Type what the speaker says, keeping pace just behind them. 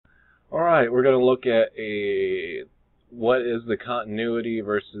Alright, we're going to look at what is the continuity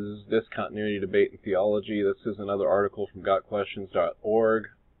versus discontinuity debate in theology. This is another article from gotquestions.org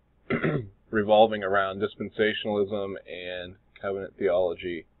revolving around dispensationalism and covenant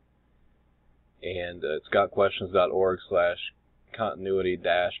theology. And it's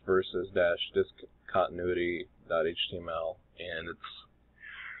gotquestions.org/continuity-versus-discontinuity.html. And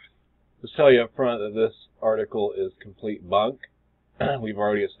let's tell you up front that this article is complete bunk. We've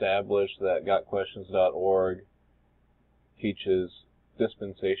already established that gotquestions.org teaches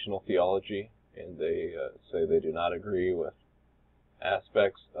dispensational theology, and they say they do not agree with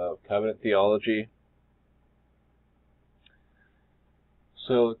aspects of covenant theology.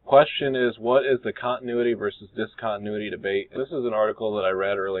 So the question is, what is the continuity versus discontinuity debate? This is an article that I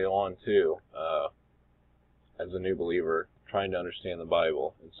read early on too, as a new believer, trying to understand the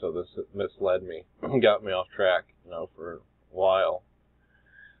Bible, and so this misled me, got me off track, for a while.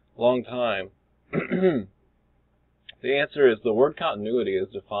 Long time. The answer is the word continuity is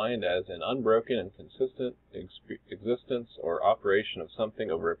defined as an unbroken and consistent existence or operation of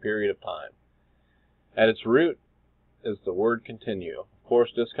something over a period of time. At its root is the word continue. Of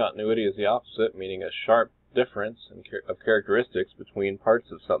course, discontinuity is the opposite, meaning a sharp difference of characteristics between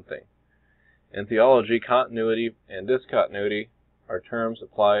parts of something. In theology, continuity and discontinuity are terms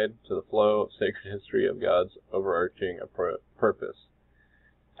applied to the flow of sacred history of God's overarching purpose.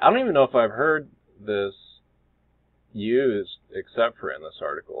 I don't even know if I've heard this used except for in this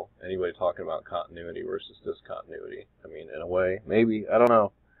article. Anybody talking about continuity versus discontinuity. I mean, in a way, maybe, I don't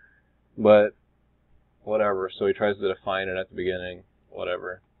know. But whatever. So he tries to define it at the beginning,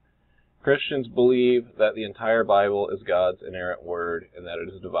 whatever. Christians believe that the entire Bible is God's inerrant word and that it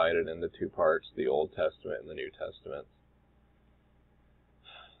is divided into two parts, the Old Testament and the New Testament.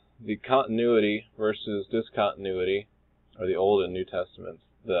 The continuity versus discontinuity, or the Old and New Testaments,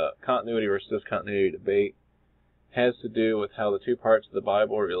 the continuity versus discontinuity debate has to do with how the two parts of the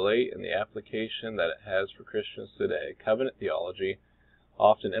Bible relate and the application that it has for Christians today. Covenant theology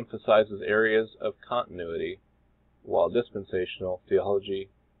often emphasizes areas of continuity, while dispensational theology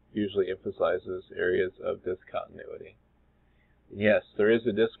usually emphasizes areas of discontinuity. Yes, there is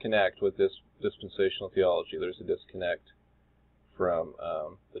a disconnect with this dispensational theology. There's a disconnect from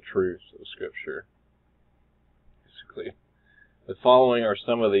the truths of Scripture, basically. The following are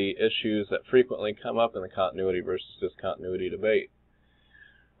some of the issues that frequently come up in the continuity versus discontinuity debate.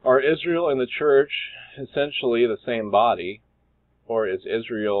 Are Israel and the church essentially the same body, or is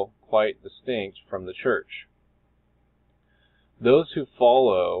Israel quite distinct from the church? Those who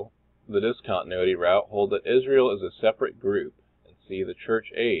follow the discontinuity route hold that Israel is a separate group and see the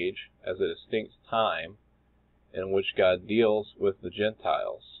church age as a distinct time in which God deals with the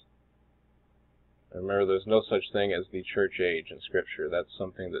Gentiles. Remember, there's no such thing as the church age in Scripture. That's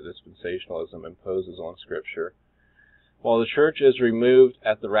something that dispensationalism imposes on Scripture. While the church is removed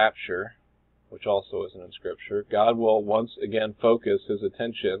at the rapture, which also isn't in Scripture, God will once again focus his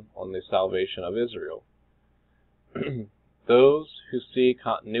attention on the salvation of Israel. Those who see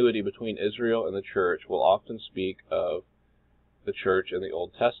continuity between Israel and the church will often speak of the church in the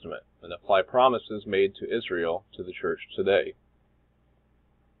Old Testament and apply promises made to Israel to the church today.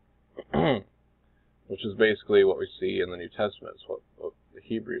 Which is basically what we see in the New Testament. It's what the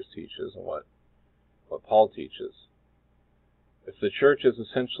Hebrews teaches and what Paul teaches. If the church is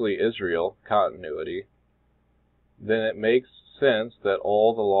essentially Israel, continuity, then it makes sense that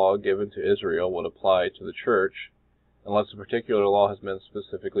all the law given to Israel would apply to the church unless a particular law has been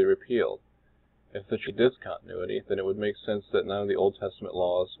specifically repealed. If the church is discontinuity, then it would make sense that none of the Old Testament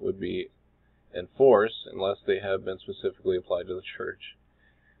laws would be enforced unless they have been specifically applied to the church.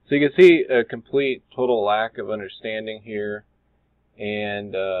 So you can see a complete, total lack of understanding here,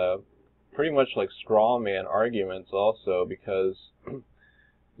 and pretty much like straw man arguments also, because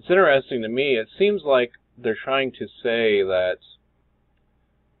it's interesting to me. It seems like they're trying to say that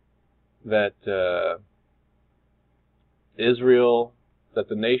Israel, that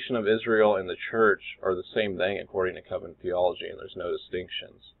the nation of Israel and the church are the same thing according to covenant theology, and there's no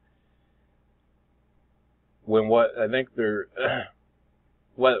distinctions. When what I think they're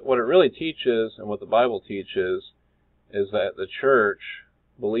What it really teaches, and what the Bible teaches, is that the church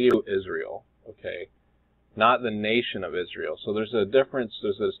believes Israel, okay, not the nation of Israel. So there's a difference,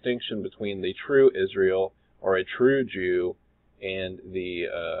 there's a distinction between the true Israel, or a true Jew, and the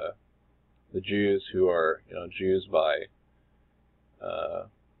Jews who are, Jews by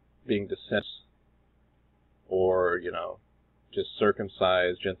being descendants, or, just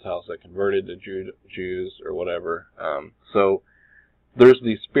circumcised Gentiles that converted to Jews or whatever. So there's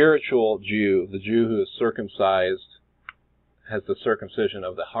the spiritual Jew, the Jew who is circumcised, has the circumcision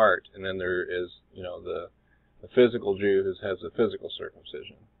of the heart, and then there is, the physical Jew who has the physical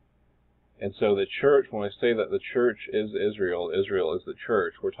circumcision. And so the church, when I say that the church is Israel, Israel is the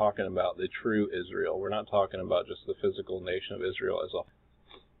church, we're talking about the true Israel. We're not talking about just the physical nation of Israel as a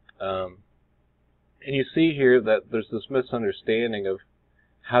whole. And you see here that there's this misunderstanding of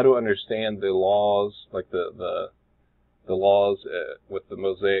how to understand the laws, like the laws with the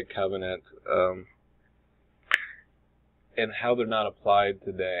Mosaic covenant, and how they're not applied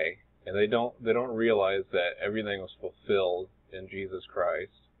today. And they don't realize that everything was fulfilled in Jesus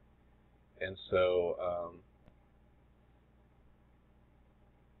Christ. And so,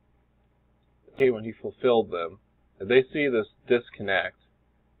 when he fulfilled them, they see this disconnect,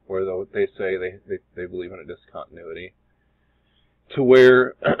 where they say they believe in a discontinuity, to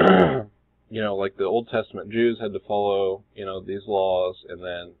where, like the Old Testament Jews had to follow, these laws, and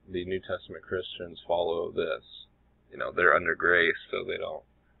then the New Testament Christians follow this. They're under grace, so they don't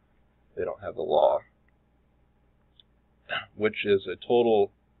have the law, which is a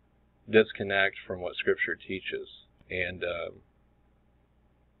total disconnect from what Scripture teaches. And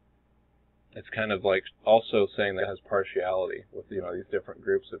it's kind of like also saying that it has partiality with, these different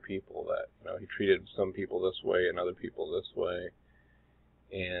groups of people, that, he treated some people this way and other people this way.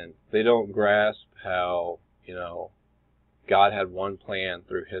 And they don't grasp how, God had one plan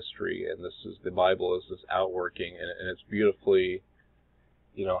through history, and the Bible is this outworking, and it's beautifully,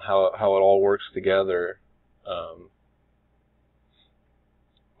 how it all works together.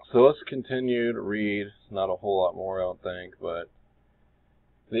 So let's continue to read. Not a whole lot more, I don't think, but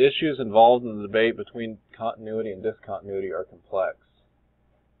the issues involved in the debate between continuity and discontinuity are complex.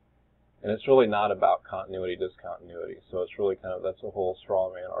 And it's really not about continuity, discontinuity. So it's really that's a whole straw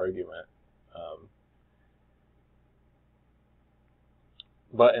man argument.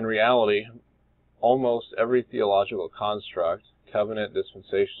 But in reality, almost every theological construct, covenant,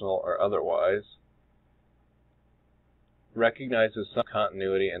 dispensational, or otherwise, recognizes some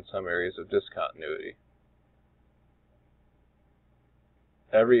continuity and some areas of discontinuity.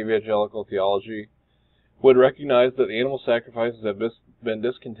 Every evangelical theology would recognize that the animal sacrifices have been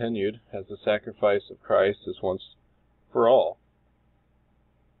discontinued, as the sacrifice of Christ is once for all.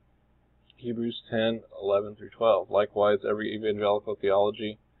 Hebrews 10:11 through 12. Likewise, every evangelical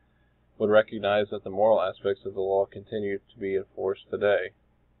theology would recognize that the moral aspects of the law continue to be enforced today.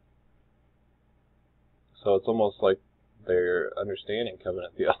 So it's almost like they're understanding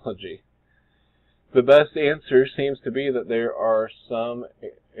covenant theology. The best answer seems to be that there are some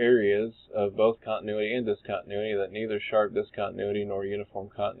areas of both continuity and discontinuity that neither sharp discontinuity nor uniform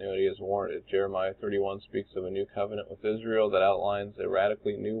continuity is warranted. Jeremiah 31 speaks of a new covenant with Israel that outlines a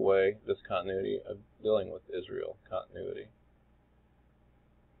radically new way, discontinuity, of dealing with Israel, continuity.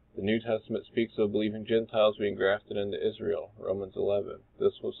 The New Testament speaks of believing Gentiles being grafted into Israel, Romans 11.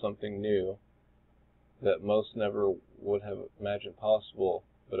 This was something new that most never would have imagined possible,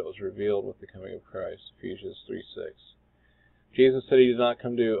 but it was revealed with the coming of Christ, Ephesians 3:6. Jesus said he did not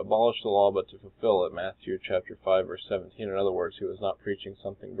come to abolish the law, but to fulfill it, Matthew chapter 5, verse 17. In other words, he was not preaching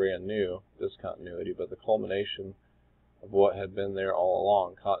something brand new, discontinuity, but the culmination of what had been there all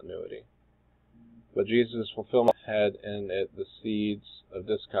along, continuity. But Jesus' fulfillment had in it the seeds of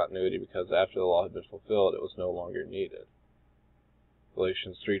discontinuity, because after the law had been fulfilled, it was no longer needed.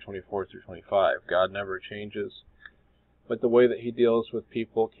 Galatians 3:24 through 25. God never changes, but the way that he deals with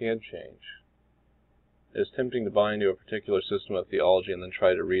people can change. It is tempting to buy into a particular system of theology and then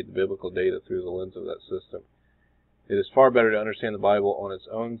try to read the biblical data through the lens of that system. It is far better to understand the Bible on its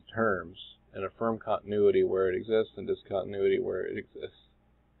own terms and affirm continuity where it exists and discontinuity where it exists.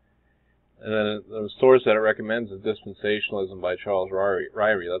 And then the source that it recommends is Dispensationalism by Charles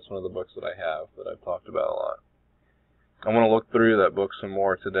Ryrie. That's one of the books that I have that I've talked about a lot. I want to look through that book some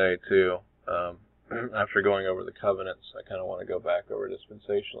more today, too. After going over the covenants, I kind of want to go back over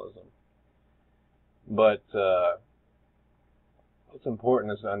dispensationalism. But what's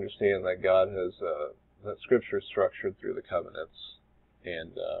important is to understand that God has, that Scripture is structured through the covenants.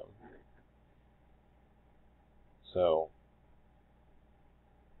 And so,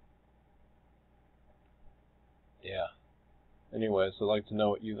 yeah. Anyways, I'd like to know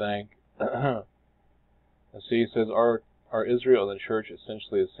what you think. Let's see, he says, Are Israel and the church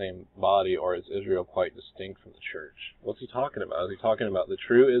essentially the same body, or is Israel quite distinct from the church? What's he talking about? Is he talking about the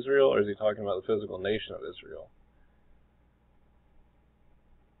true Israel, or is he talking about the physical nation of Israel?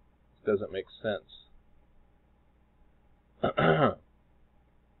 It doesn't make sense.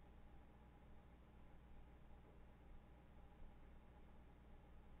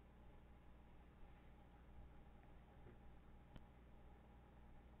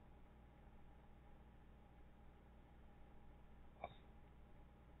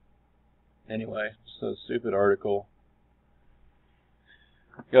 Anyway, so stupid article.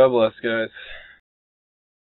 God bless, guys.